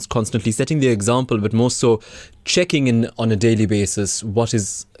parents constantly setting the example, but more so checking in on a daily basis. What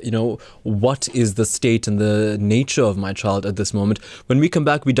is the state and the nature of my child at this moment? When we come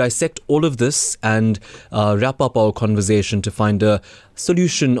back, we dissect all of this and wrap up our conversation to find a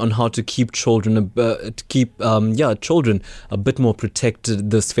solution on how to keep children a bit more protected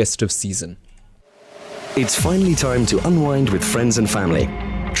this festive season. It's finally time to unwind with friends and family.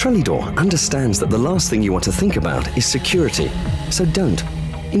 Trellidor understands that the last thing you want to think about is security, so don't.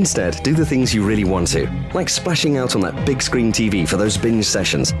 Instead, do the things you really want to, like splashing out on that big screen TV for those binge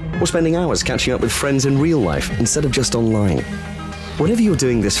sessions, or spending hours catching up with friends in real life instead of just online. Whatever you're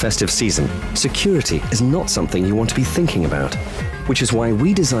doing this festive season, security is not something you want to be thinking about, which is why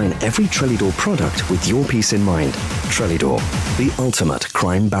we design every Trellidor product with your peace in mind. Trellidor, the ultimate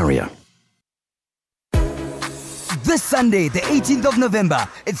crime barrier. This Sunday, the 18th of November,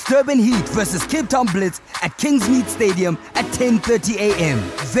 it's Durban Heat versus Cape Town Blitz at Kingsmead Stadium at 10:30 a.m.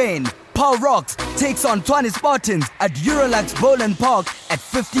 Then, Paul Rocks takes on Tshwane Spartans at Eurolux Bowland Park at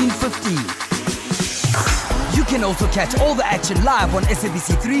 15:15. You can also catch all the action live on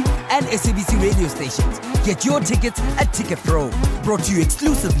SABC3 and SABC radio stations. Get your tickets at Ticket Pro. Brought to you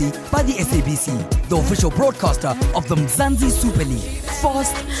exclusively by the SABC, the official broadcaster of the Mzansi Super League.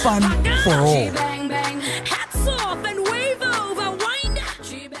 Fast, fun for all. Hats off and wave over, wind.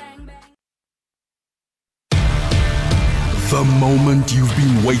 The moment you've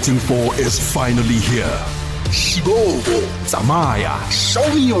been waiting for is finally here. Shibobo, Zamaya, show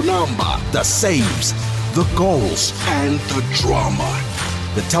me your number. The saves, the goals, and the drama.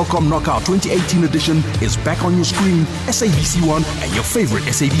 The Telkom Knockout 2018 edition is back on your screen, SABC1 and your favorite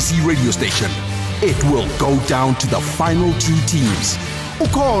SABC radio station. It will go down to the final two teams.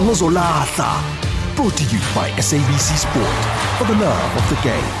 Ukono Zolahla. Brought to you by SABC Sport, for the love of the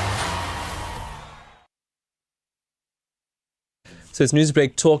game. So it's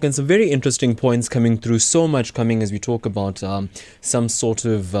Newsbreak Talk, and some very interesting points coming through. So much coming as we talk about some sort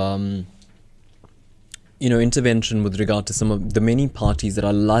of intervention with regard to some of the many parties that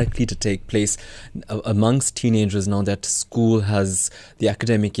are likely to take place amongst teenagers now that the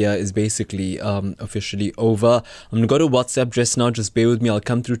academic year is basically officially over. I'm going to go to WhatsApp just now. Just bear with me. I'll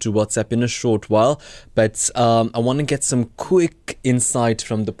come through to WhatsApp in a short while. But I want to get some quick insight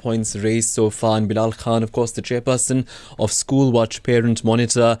from the points raised so far. And Bilal Khan, of course, the chairperson of School Watch Parent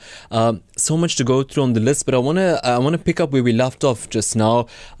Monitor. So much to go through on the list, but I want to pick up where we left off just now.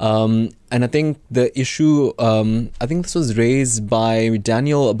 And I think the issue, I think this was raised by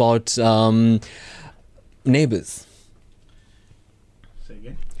Daniel about neighbors. Say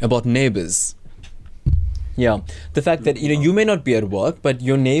again? About neighbors. Yeah, the fact that you may not be at work, but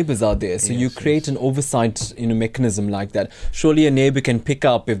your neighbors are there, so you create an oversight mechanism like that. Surely a neighbor can pick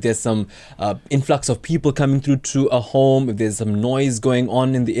up if there's some influx of people coming through to a home, if there's some noise going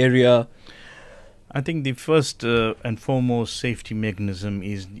on in the area. I think the first and foremost safety mechanism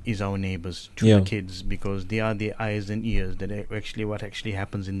is our neighbors to the kids, because they are the eyes and ears that are what actually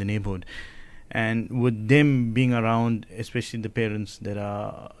happens in the neighborhood. And with them being around, especially the parents that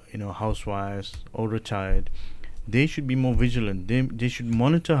are housewives or retired, they should be more vigilant. They should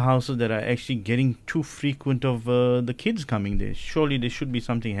monitor houses that are actually getting too frequent of the kids coming there. Surely there should be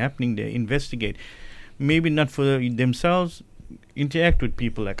something happening there. Investigate. Maybe not for themselves. Interact with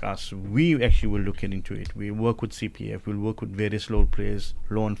people like us. We actually will look into it. We work with CPF. We'll work with various role players,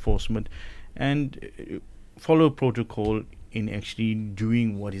 law enforcement, and follow protocol in actually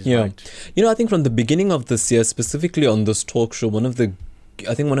doing what is right. I think from the beginning of this year, specifically on this talk show, one of the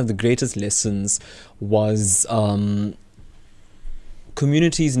greatest lessons was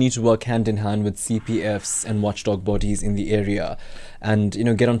communities need to work hand in hand with CPFs and watchdog bodies in the area, and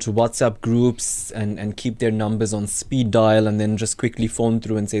get onto WhatsApp groups and keep their numbers on speed dial, and then just quickly phone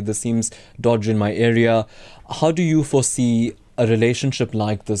through and say, this seems dodgy in my area. How do you foresee a relationship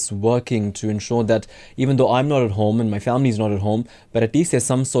like this working to ensure that even though I'm not at home and my family is not at home, but at least there's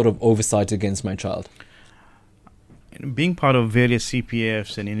some sort of oversight against my child? Being part of various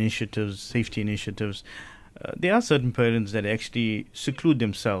CPFs and initiatives, safety initiatives, there are certain parents that actually seclude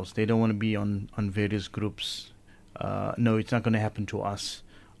themselves. They don't want to be on various groups. No, it's not going to happen to us.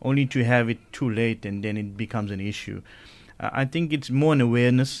 Only to have it too late, and then it becomes an issue. I think it's more an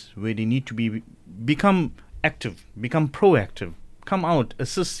awareness where they need to become active, become proactive, come out,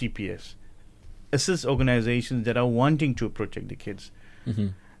 assist CPS, assist organizations that are wanting to protect the kids,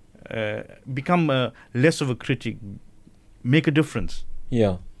 become less of a critic, make a difference.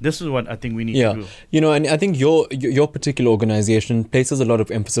 Yeah. This is what I think we need to do. And I think your particular organization places a lot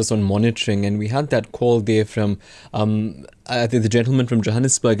of emphasis on monitoring, and we had that call there from the gentleman from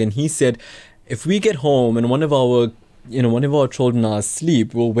Johannesburg, and he said, if we get home and one of our children are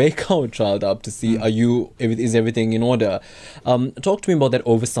asleep, we'll wake our child up to see, is everything in order? Talk to me about that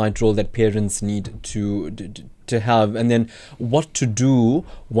oversight role that parents need to have, and then what to do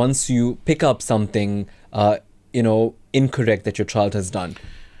once you pick up something, incorrect that your child has done.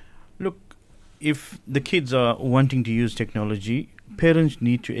 Look, if the kids are wanting to use technology, parents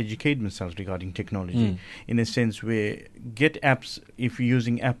need to educate themselves regarding technology in a sense where get apps. If you're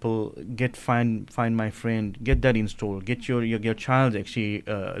using Apple, get Find My Friend, get that installed, get your child actually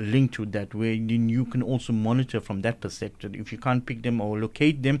linked to that, where you can also monitor from that perspective. If you can't pick them or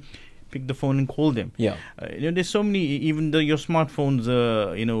locate them, pick the phone and call them. There's so many, even though your smartphones,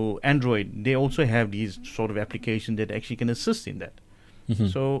 Android, they also have these sort of applications that actually can assist in that.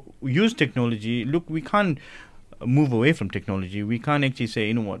 So use technology. Look, we can't move away from technology. We can't actually say,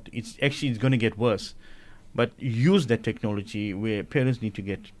 it's going to get worse. But use that technology where parents need to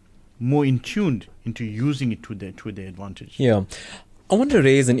get more in tuned into using it to their advantage. Yeah. I want to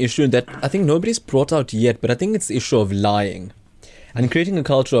raise an issue that I think nobody's brought out yet, but I think it's the issue of lying and creating a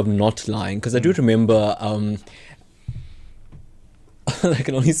culture of not lying. Because I do remember, I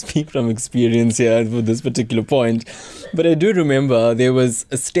can only speak from experience here for this particular point, but I do remember there was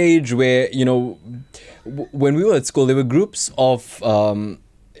a stage where, when we were at school, there were groups of,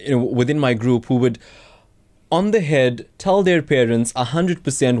 within my group who would, on the head, tell their parents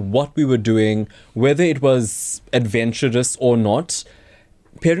 100% what we were doing, whether it was adventurous or not.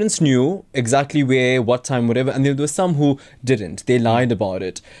 Parents knew exactly where, what time, whatever, and there were some who didn't. They lied about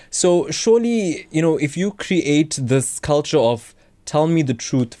it. So surely, if you create this culture of tell me the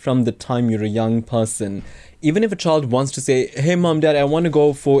truth from the time you're a young person, even if a child wants to say, hey, mom, dad, I want to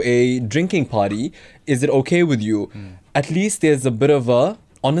go for a drinking party, is it okay with you? At least there's a bit of a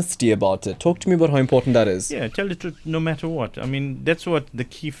honesty about it. Talk to me about how important that is. Yeah, tell the truth no matter what. I mean, that's what the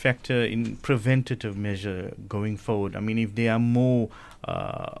key factor in preventative measure going forward. I mean, if they are more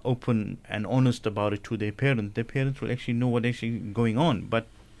open and honest about it to their parents will actually know what actually going on. But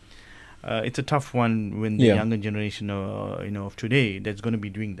it's a tough one when the younger generation, of today, that's going to be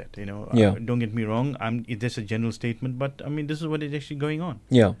doing that. Don't get me wrong. That's a general statement, but I mean, this is what is actually going on.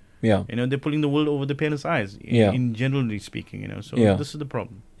 Yeah. They're pulling the wool over the parents' eyes. In generally speaking, So this is the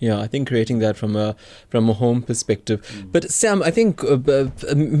problem. Yeah, I think creating that from a home perspective. But Sam, I think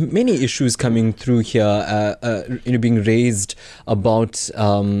many issues coming through here, being raised about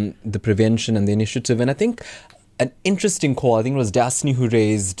the prevention and the initiative, and I think an interesting call, I think it was Dasni who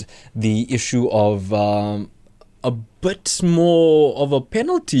raised the issue of a bit more of a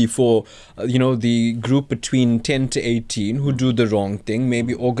penalty for, the group between 10 to 18 who do the wrong thing,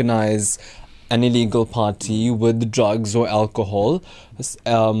 maybe organize an illegal party with drugs or alcohol,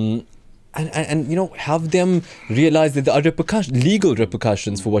 and have them realize that there are legal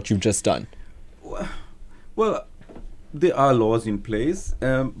repercussions for what you've just done. Well, there are laws in place,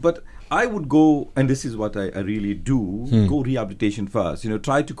 but I would go, and this is what I really do, go rehabilitation first.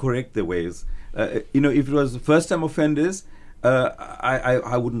 Try to correct the ways. If it was first-time offenders,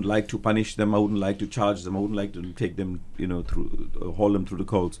 I wouldn't like to punish them. I wouldn't like to charge them. I wouldn't like to take them, haul them through the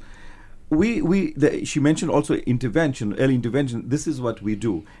courts. she mentioned also intervention, early intervention. This is what we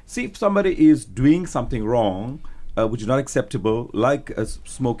do. See, if somebody is doing something wrong, which is not acceptable, like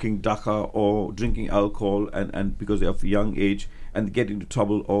smoking daka or drinking alcohol, and because they have a young age and get into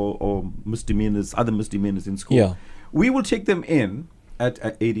trouble, or misdemeanors, other misdemeanors in school, we will take them in at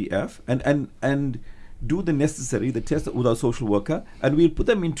ADF and do the necessary, the test with our social worker, and we'll put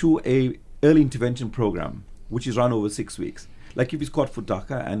them into a early intervention program, which is run over 6 weeks. Like if he's caught for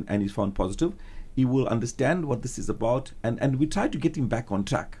DACA and he's found positive, he will understand what this is about, and we try to get him back on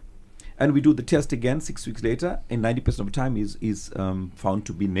track. And we do the test again 6 weeks later, and 90% of the time is found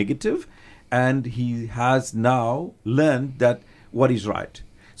to be negative, and he has now learned that what is right.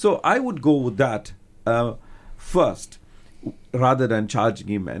 So I would go with that first, rather than charging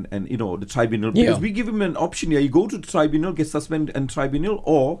him and the tribunal, because we give him an option here. You go to the tribunal, get suspended and tribunal,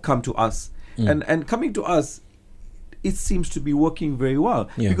 or come to us. And coming to us, it seems to be working very well,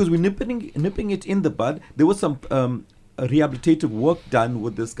 because we're nipping it in the bud. There was some rehabilitative work done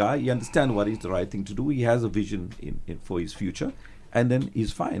with this guy. He understands what is the right thing to do. He has a vision in for his future, and then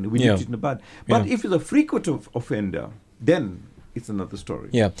he's fine. We nipped it in the bud. But if he's a frequent offender, then it's another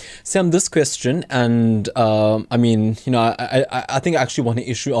story. Sam, this question, and I mean, I think I actually want to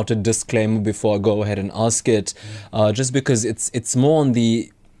issue out a disclaimer before I go ahead and ask it, just because it's more on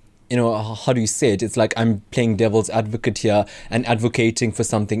the, how do you say it? It's like I'm playing devil's advocate here and advocating for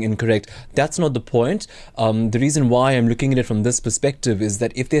something incorrect. That's not the point. The reason why I'm looking at it from this perspective is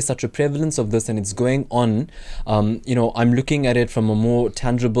that if there's such a prevalence of this and it's going on, I'm looking at it from a more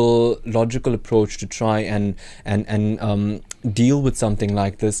tangible, logical approach to try and deal with something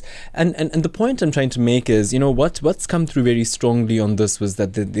like this. And the point I'm trying to make is, what's come through very strongly on this was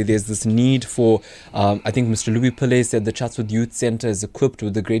that there's this need for, I think Mr. Louis Pillay said the Chatsworth Youth Centre is equipped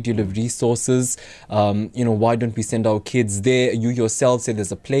with a great deal of resources. Why don't we send our kids there? You yourself said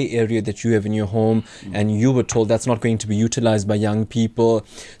there's a play area that you have in your home, and you were told that's not going to be utilized by young people.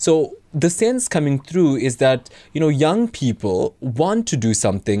 So the sense coming through is that, young people want to do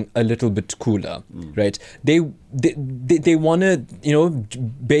something a little bit cooler, right? They want to,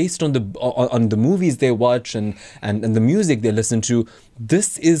 based on the movies they watch and the music they listen to,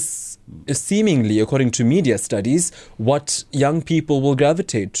 this is seemingly, according to media studies, what young people will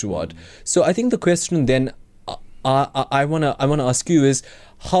gravitate toward. So I think the question then I want to ask you is,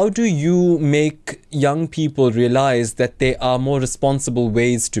 how do you make young people realize that there are more responsible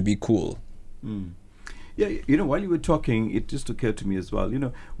ways to be cool? Yeah, while you were talking, it just occurred to me as well.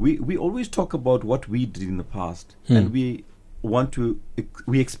 We always talk about what we did in the past, and we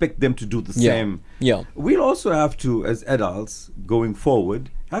expect them to do the same. We'll also have to, as adults going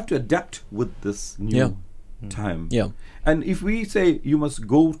forward, have to adapt with this new time. And if we say you must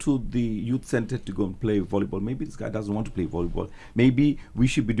go to the youth center to go and play volleyball, maybe this guy doesn't want to play volleyball. Maybe we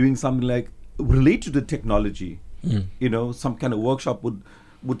should be doing something like related to technology. Some kind of workshop with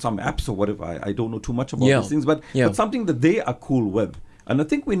some apps or whatever. I don't know too much about these things, but something that they are cool with. And I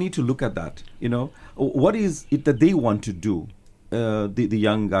think we need to look at that. What is it that they want to do? The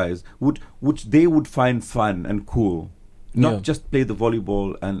young guys, which they would find fun and cool. Not just play the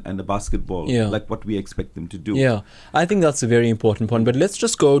volleyball and the basketball like what we expect them to do. I think that's a very important point. But let's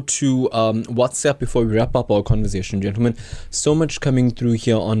just go to WhatsApp before we wrap up our conversation, gentlemen. So much coming through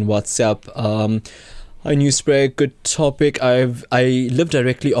here on WhatsApp. Hi, Newsbreak, good topic. I live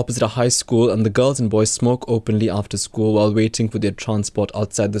directly opposite a high school, and the girls and boys smoke openly after school while waiting for their transport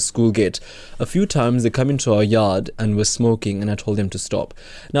outside the school gate. A few times they come into our yard and were smoking, and I told them to stop.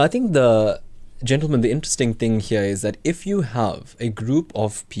 Now, I think gentlemen, the interesting thing here is that if you have a group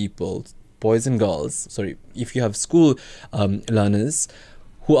of people, boys and girls, if you have school learners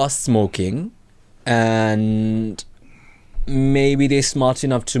who are smoking, and maybe they're smart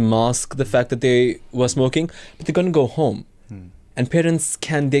enough to mask the fact that they were smoking, but they're going to go home. And parents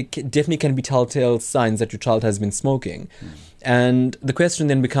definitely can be telltale signs that your child has been smoking. And the question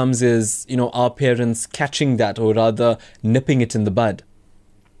then becomes is, are parents catching that, or rather nipping it in the bud?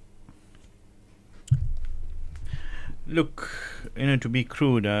 Look, to be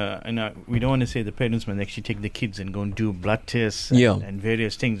crude, we don't want to say the parents must actually take the kids and go and do blood tests and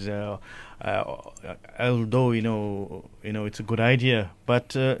various things. Although it's a good idea,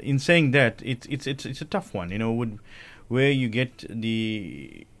 but in saying that, it's a tough one. Where you get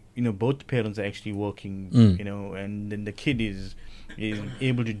the both parents are actually working, and then the kid is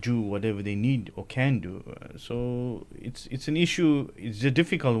able to do whatever they need or can do. So it's an issue. It's a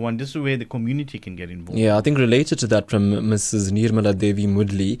difficult one. This is where the community can get involved. Yeah, I think related to that from Mrs. Nirmala Devi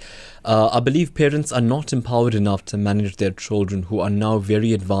Mudli, I believe parents are not empowered enough to manage their children, who are now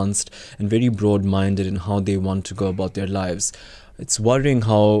very advanced and very broad-minded in how they want to go about their lives. it's worrying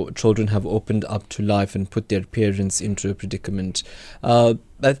how children have opened up to life and put their parents into a predicament.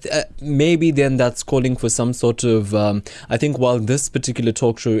 But maybe then that's calling for some sort of, I think while this particular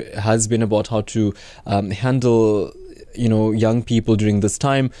talk show has been about how to handle young people during this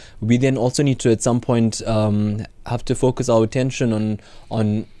time, we then also need to at some point have to focus our attention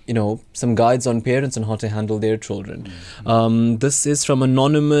on some guides on parents on how to handle their children. This is from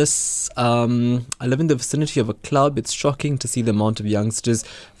Anonymous. I live in the vicinity of a club. It's shocking to see the amount of youngsters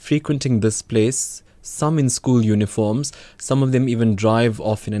frequenting this place. Some in school uniforms, some of them even drive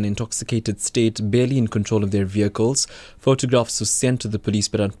off in an intoxicated state, barely in control of their vehicles. Photographs were sent to the police,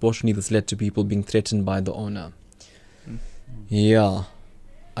 but unfortunately this led to people being threatened by the owner. Yeah,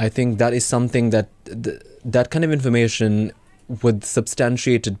 I think that is something that that kind of information with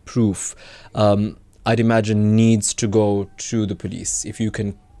substantiated proof, I'd imagine needs to go to the police. If you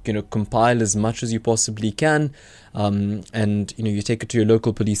can, compile as much as you possibly can, and you take it to your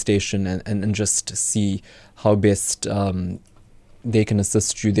local police station and just see how best they can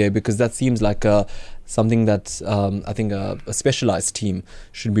assist you there, because that seems like something that I think a specialized team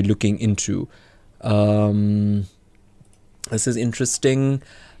should be looking into. This is interesting.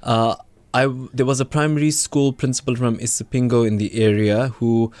 There was a primary school principal from Isipingo in the area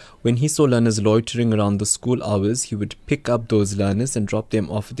who, when he saw learners loitering around the school hours, he would pick up those learners and drop them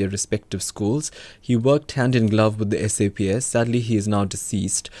off at their respective schools. He worked hand in glove with the SAPS. Sadly, he is now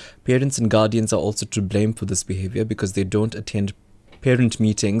deceased. Parents and guardians are also to blame for this behavior because they don't attend parent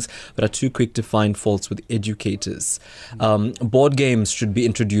meetings but are too quick to find faults with educators. Board games should be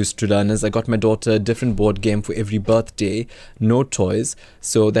introduced to learners. I got my daughter a different board game for every birthday, no toys,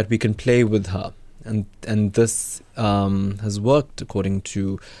 so that we can play with her. And this has worked according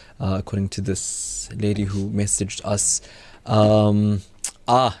to this lady who messaged us.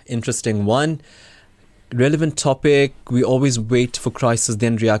 Interesting one. Relevant topic. We always wait for crisis,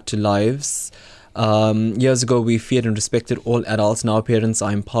 then react to lives. Years ago, we feared and respected all adults. Now parents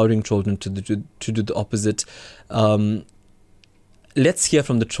are empowering children to do the opposite. Let's hear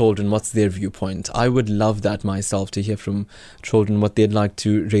from the children. What's their viewpoint? I would love that myself, to hear from children what they'd like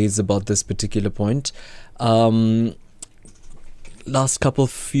to raise about this particular point. Last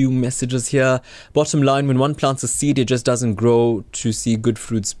few messages here. Bottom line, when one plants a seed, it just doesn't grow to see good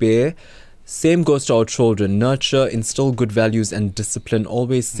fruits bear. Same goes to our children. Nurture, instill good values and discipline.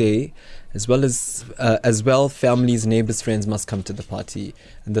 Always say, as well, families, neighbors, friends must come to the party.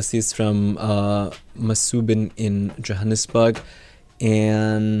 And this is from Masubin in Johannesburg.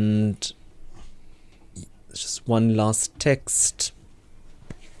 And just one last text.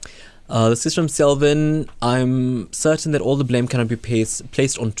 This is from Selvin. I'm certain that all the blame cannot be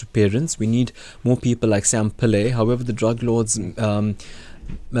placed onto parents. We need more people like Sam Pillay. However, the drug lords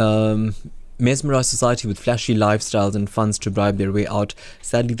mesmerize society with flashy lifestyles and funds to bribe their way out.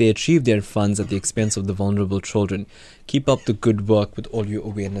 Sadly, they achieve their funds at the expense of the vulnerable children. Keep up the good work with all your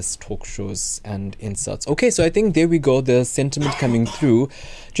awareness talk shows and insights. Okay, so I think there we go, the sentiment coming through.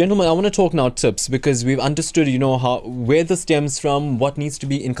 Gentlemen, I want to talk now tips, because we've understood, where this stems from, what needs to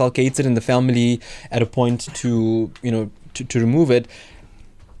be inculcated in the family at a point to remove it.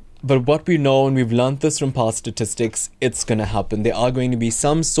 But what we know, and we've learned this from past statistics, it's going to happen. There are going to be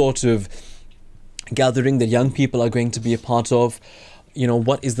some sort of gathering that young people are going to be a part of.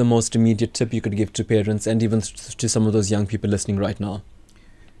 What is the most immediate tip you could give to parents and even to some of those young people listening right now?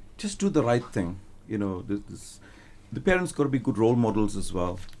 Just do the right thing. The parents got to be good role models as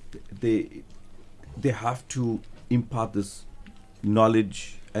well. They have to impart this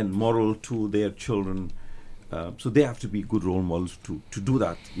knowledge and moral to their children. So they have to be good role models to do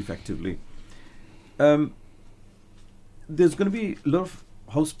that effectively. There's going to be a lot of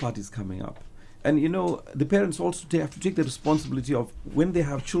house parties coming up. And, the parents also have to take the responsibility of, when they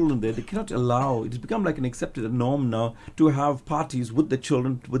have children there, they cannot allow, it's become like an accepted norm now to have parties with the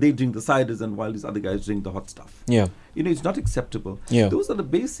children where they drink the ciders and while these other guys drink the hot stuff. Yeah. It's not acceptable. Yeah. Those are the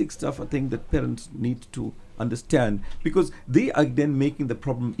basic stuff I think that parents need to understand, because they are then making the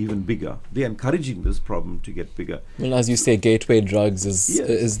problem even bigger. They're encouraging this problem to get bigger. Well, as you say, gateway drugs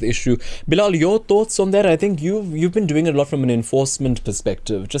is the issue. Bilal, your thoughts on that? I think you've been doing a lot from an enforcement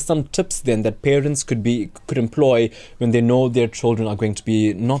perspective. Just some tips then that parents could employ when they know their children are going to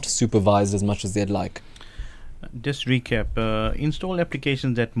be not supervised as much as they'd like. Just recap. Install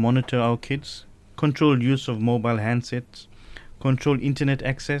applications that monitor our kids, control use of mobile handsets, control internet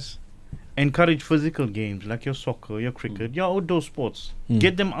access, encourage physical games like your soccer, your cricket, your outdoor sports.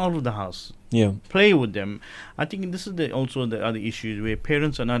 Get them out of the house. Yeah. Play with them. I think this is also the other issues where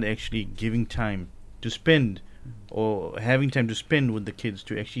parents are not actually giving time to spend or having time to spend with the kids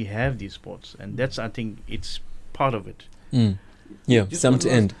to actually have these sports. And that's, I think, it's part of it. Yeah, Just some one to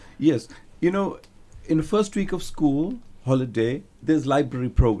last- end. Yes. You know, in the first week of school, holiday, there's library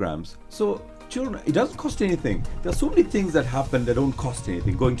programs. So children, it doesn't cost anything. There are so many things that happen that don't cost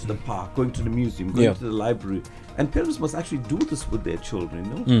anything. Going to the park, going to the museum, going Yeah. to the library. And parents must actually do this with their children,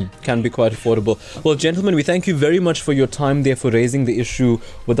 you know? Can be quite affordable. Well, gentlemen, we thank you very much for your time there, for raising the issue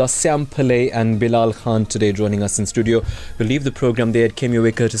with us. Sam Pillay and Bilal Khan today joining us in studio. We'll leave the program there. It came your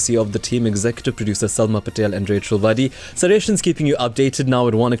way courtesy of the team, executive producer Salma Patel and Rachel Vadi. Sareshan's keeping you updated now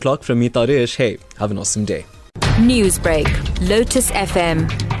at 1 o'clock. From me, Taresh. Hey, have an awesome day. Newsbreak, Lotus FM,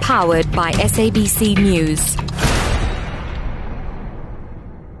 powered by SABC News.